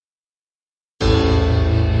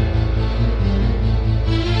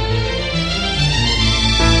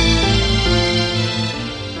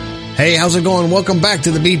Hey, how's it going? Welcome back to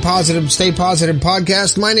the Be Positive, Stay Positive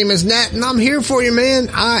podcast. My name is Nat, and I'm here for you, man.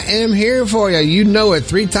 I am here for you. You know it,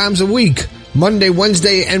 3 times a week, Monday,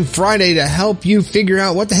 Wednesday, and Friday, to help you figure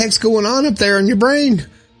out what the heck's going on up there in your brain.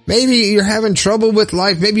 Maybe you're having trouble with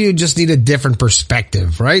life. Maybe you just need a different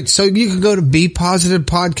perspective, right? So you can go to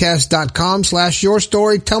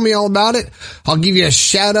bepositivepodcast.com/yourstory. Tell me all about it. I'll give you a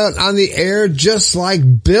shout out on the air, just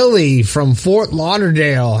like Billy from Fort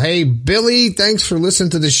Lauderdale. Hey, Billy, thanks for listening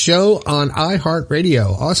to the show on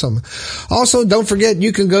iHeartRadio. Awesome. Also, don't forget,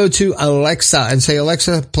 you can go to Alexa and say,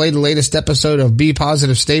 Alexa, play the latest episode of Be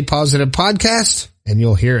Positive, Stay Positive podcast, and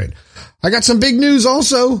you'll hear it. I got some big news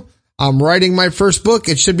also. I'm writing my first book.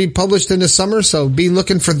 It should be published in the summer, so be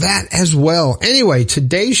looking for that as well. Anyway,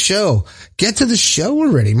 today's show. Get to the show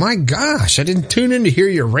already. My gosh, I didn't tune in to hear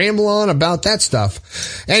you ramble on about that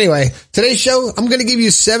stuff. Anyway, today's show, I'm going to give you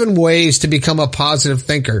 7 ways to become a positive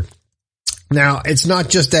thinker. Now, it's not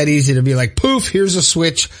just that easy to be like, poof, here's a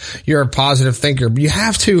switch, you're a positive thinker. But you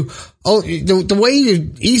have to,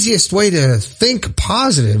 easiest way to think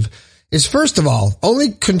positive is, first of all,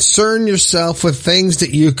 only concern yourself with things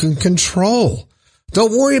that you can control.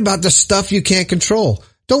 Don't worry about the stuff you can't control.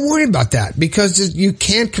 Don't worry about that, because you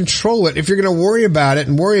can't control it. If you're going to worry about it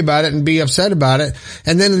and be upset about it,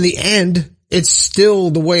 and then in the end, it's still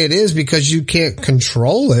the way it is because you can't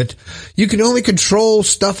control it. You can only control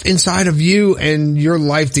stuff inside of you and your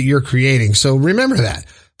life that you're creating. So remember that.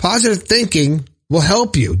 Positive thinking will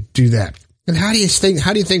help you do that. And how do you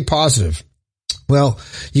think positive? Well,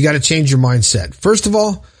 you got to change your mindset. First of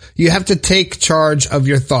all, you have to take charge of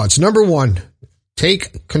your thoughts. Number 1,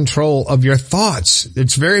 take control of your thoughts.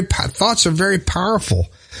 Thoughts are very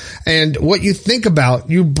powerful. And what you think about,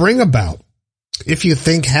 you bring about. If you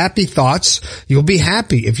think happy thoughts, you'll be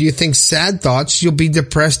happy. If you think sad thoughts, you'll be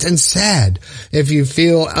depressed and sad. If you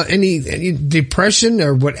feel any depression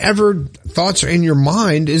or whatever thoughts are in your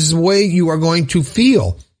mind is the way you are going to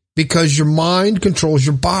feel. Because your mind controls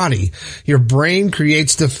your body. Your brain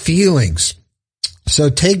creates the feelings. So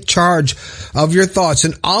take charge of your thoughts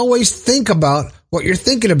and always think about what you're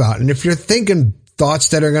thinking about. And if you're thinking thoughts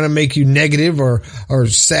that are going to make you negative or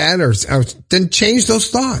sad, then change those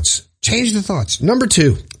thoughts. Change the thoughts. Number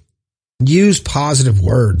 2, use positive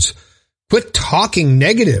words. Quit talking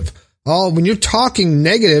negative. When you're talking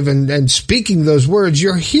negative and speaking those words,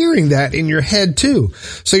 you're hearing that in your head too.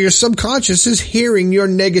 So your subconscious is hearing your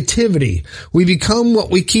negativity. We become what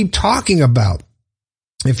we keep talking about.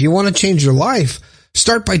 If you want to change your life,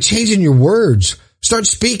 start by changing your words. Start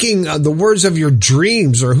speaking the words of your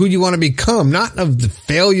dreams or who you want to become, not of the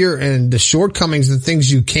failure and the shortcomings, the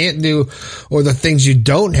things you can't do or the things you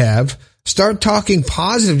don't have. Start talking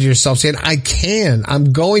positive to yourself, saying, I can,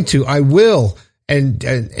 I'm going to, I will. And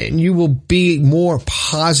you will be more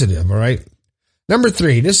positive, all right? Number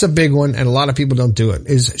 3, this is a big one, and a lot of people don't do it,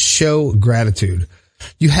 is show gratitude.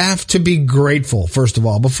 You have to be grateful, first of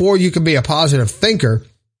all. Before you can be a positive thinker,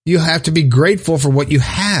 you have to be grateful for what you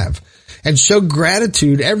have and show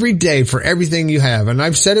gratitude every day for everything you have. And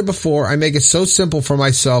I've said it before, I make it so simple for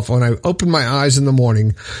myself. When I open my eyes in the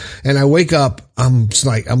morning and I wake up, I'm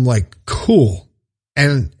like, cool.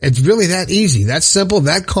 And it's really that easy, that simple,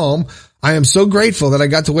 that calm. I am so grateful that I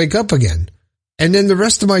got to wake up again. And then the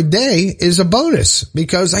rest of my day is a bonus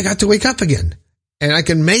because I got to wake up again. And I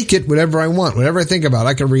can make it whatever I want, whatever I think about.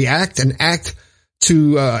 I can react and act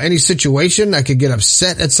to any situation. I could get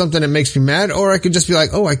upset at something that makes me mad, or I could just be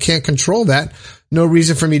like, oh, I can't control that. No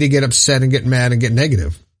reason for me to get upset and get mad and get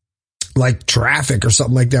negative. Like traffic or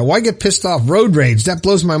something like that. Why get pissed off? Road rage, that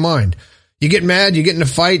blows my mind. You get mad, you get in a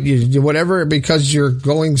fight, you whatever, because you're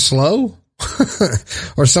going slow.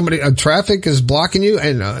 Or traffic is blocking you,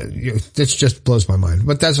 and it just blows my mind.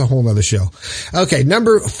 But that's a whole nother show. Okay,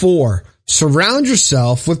 number 4, surround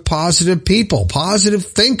yourself with positive people, positive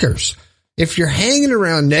thinkers. If you're hanging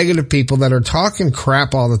around negative people that are talking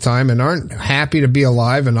crap all the time and aren't happy to be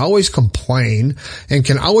alive and always complain and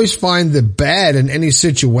can always find the bad in any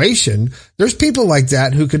situation, there's people like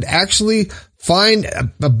that who could actually find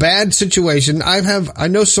a bad situation. I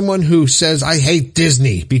know someone who says, I hate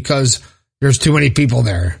Disney because there's too many people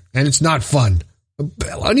there, and it's not fun.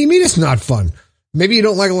 What do you mean it's not fun? Maybe you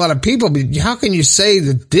don't like a lot of people, but how can you say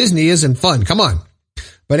that Disney isn't fun? Come on.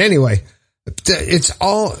 But anyway,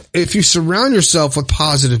 if you surround yourself with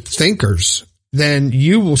positive thinkers, then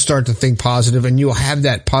you will start to think positive, and you'll have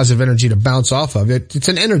that positive energy to bounce off of it. It's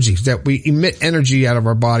an energy that we emit energy out of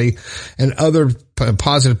our body, and other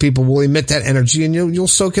positive people will emit that energy, and you'll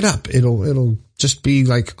soak it up. It'll just be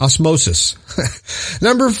like osmosis.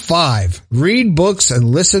 Number 5, read books and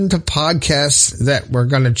listen to podcasts that are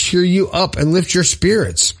going to cheer you up and lift your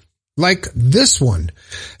spirits. like this one.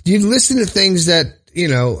 You listen to things that,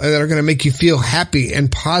 that are going to make you feel happy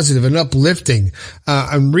and positive and uplifting,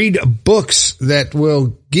 and read books that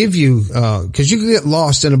will give you, cause you can get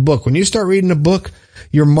lost in a book. When you start reading a book,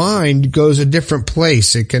 your mind goes a different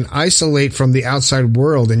place. It can isolate from the outside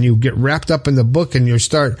world, and you get wrapped up in the book, and you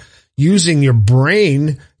start using your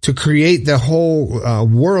brain to create the whole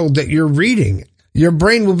world that you're reading. Your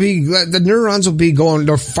brain will be, the neurons will be going,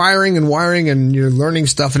 they're firing and wiring, and you're learning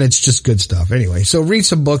stuff, and it's just good stuff. Anyway, so read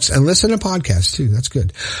some books and listen to podcasts too. That's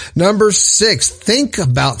good. Number 6, think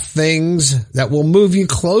about things that will move you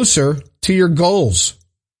closer to your goals.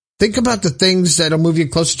 Think about the things that'll move you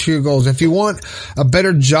closer to your goals. If you want a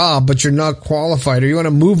better job, but you're not qualified, or you want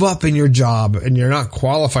to move up in your job and you're not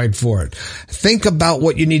qualified for it, think about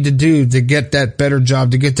what you need to do to get that better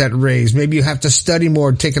job, to get that raise. Maybe you have to study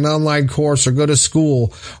more, take an online course, or go to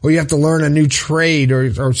school, or you have to learn a new trade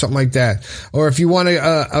or something like that. Or if you want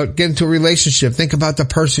to get into a relationship, think about the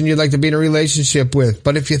person you'd like to be in a relationship with.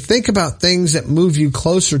 But if you think about things that move you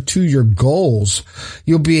closer to your goals,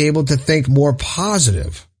 you'll be able to think more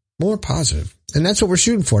positive. More positive. And that's what we're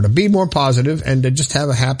shooting for, to be more positive and to just have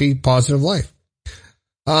a happy, positive life.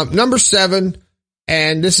 Number 7,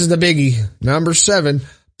 and this is the biggie. Number 7,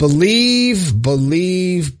 believe,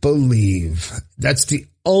 believe, believe. That's the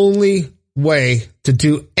only way to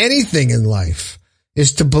do anything in life,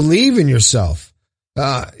 is to believe in yourself.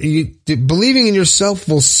 Believing in yourself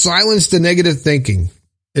will silence the negative thinking.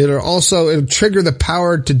 It'll trigger the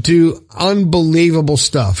power to do unbelievable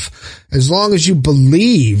stuff. As long as you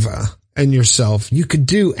believe in yourself, you could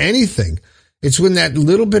do anything. It's when that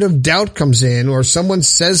little bit of doubt comes in, or someone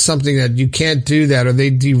says something that you can't do that, or they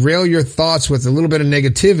derail your thoughts with a little bit of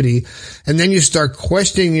negativity, and then you start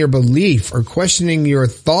questioning your belief or questioning your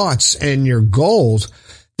thoughts and your goals,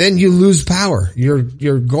 then you lose power. Your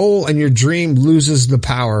goal and your dream loses the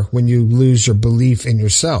power when you lose your belief in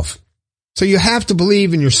yourself. So you have to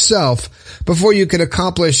believe in yourself before you can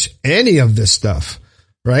accomplish any of this stuff,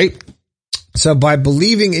 right? So by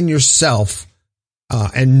believing in yourself,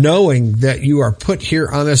 and knowing that you are put here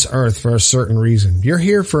on this earth for a certain reason. You're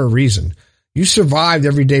here for a reason. You survived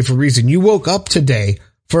every day for a reason. You woke up today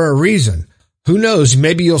for a reason. Who knows?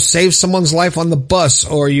 Maybe you'll save someone's life on the bus,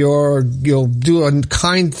 or you'll do a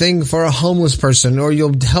kind thing for a homeless person, or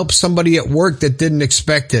you'll help somebody at work that didn't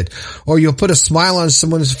expect it, or you'll put a smile on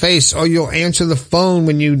someone's face, or you'll answer the phone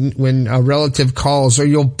when a relative calls, or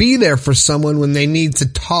you'll be there for someone when they need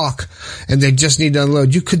to talk and they just need to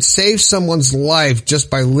unload. You could save someone's life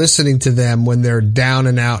just by listening to them when they're down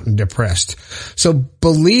and out and depressed. So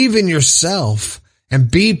believe in yourself. And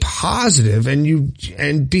be positive,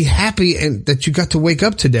 and be happy and that you got to wake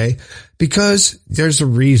up today, because there's a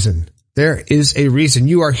reason. There is a reason.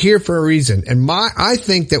 You are here for a reason. And I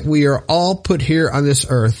think that we are all put here on this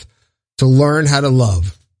earth to learn how to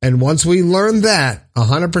love. And once we learn that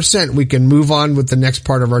 100%, we can move on with the next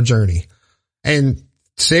part of our journey. And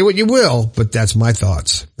say what you will, but that's my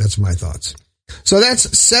thoughts. That's my thoughts. So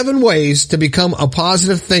that's 7 ways to become a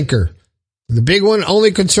positive thinker. The big one,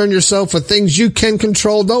 only concern yourself with things you can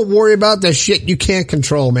control. Don't worry about the shit you can't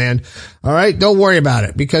control, man. All right? Don't worry about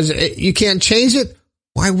it, because you can't change it.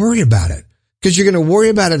 Why worry about it? Because you're going to worry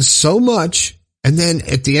about it so much, and then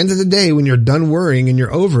at the end of the day, when you're done worrying and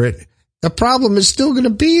you're over it, the problem is still going to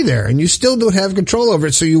be there, and you still don't have control over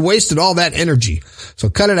it, so you wasted all that energy. So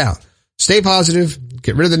cut it out. Stay positive.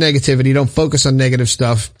 Get rid of the negativity. Don't focus on negative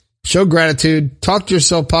stuff. Show gratitude. Talk to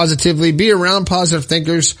yourself positively. Be around positive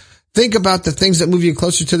thinkers. Think about the things that move you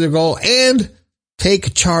closer to their goal, and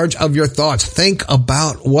take charge of your thoughts. Think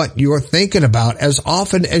about what you're thinking about as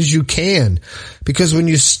often as you can, because when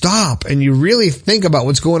you stop and you really think about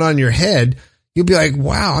what's going on in your head, you'll be like,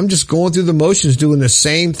 wow, I'm just going through the motions, doing the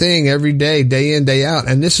same thing every day, day in, day out.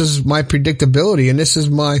 And this is my predictability, and this is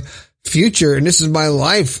my future, and this is my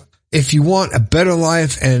life. If you want a better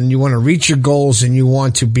life and you want to reach your goals and you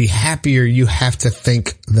want to be happier, you have to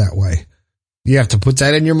think that way. You have to put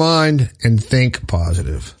that in your mind and think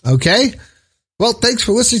positive. Okay? Well, thanks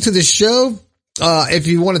for listening to this show. If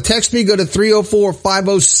you want to text me, go to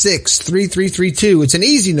 304-506-3332. It's an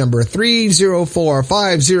easy number,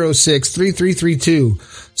 304-506-3332.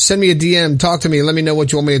 Send me a DM, talk to me, let me know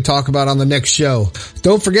what you want me to talk about on the next show.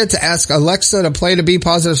 Don't forget to ask Alexa to play the Be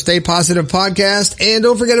Positive, Stay Positive podcast. And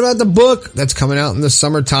don't forget about the book that's coming out in the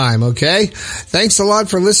summertime, okay? Thanks a lot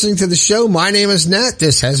for listening to the show. My name is Nat.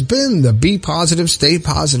 This has been the Be Positive, Stay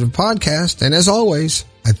Positive podcast. And as always,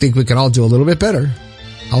 I think we can all do a little bit better.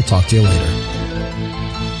 I'll talk to you later.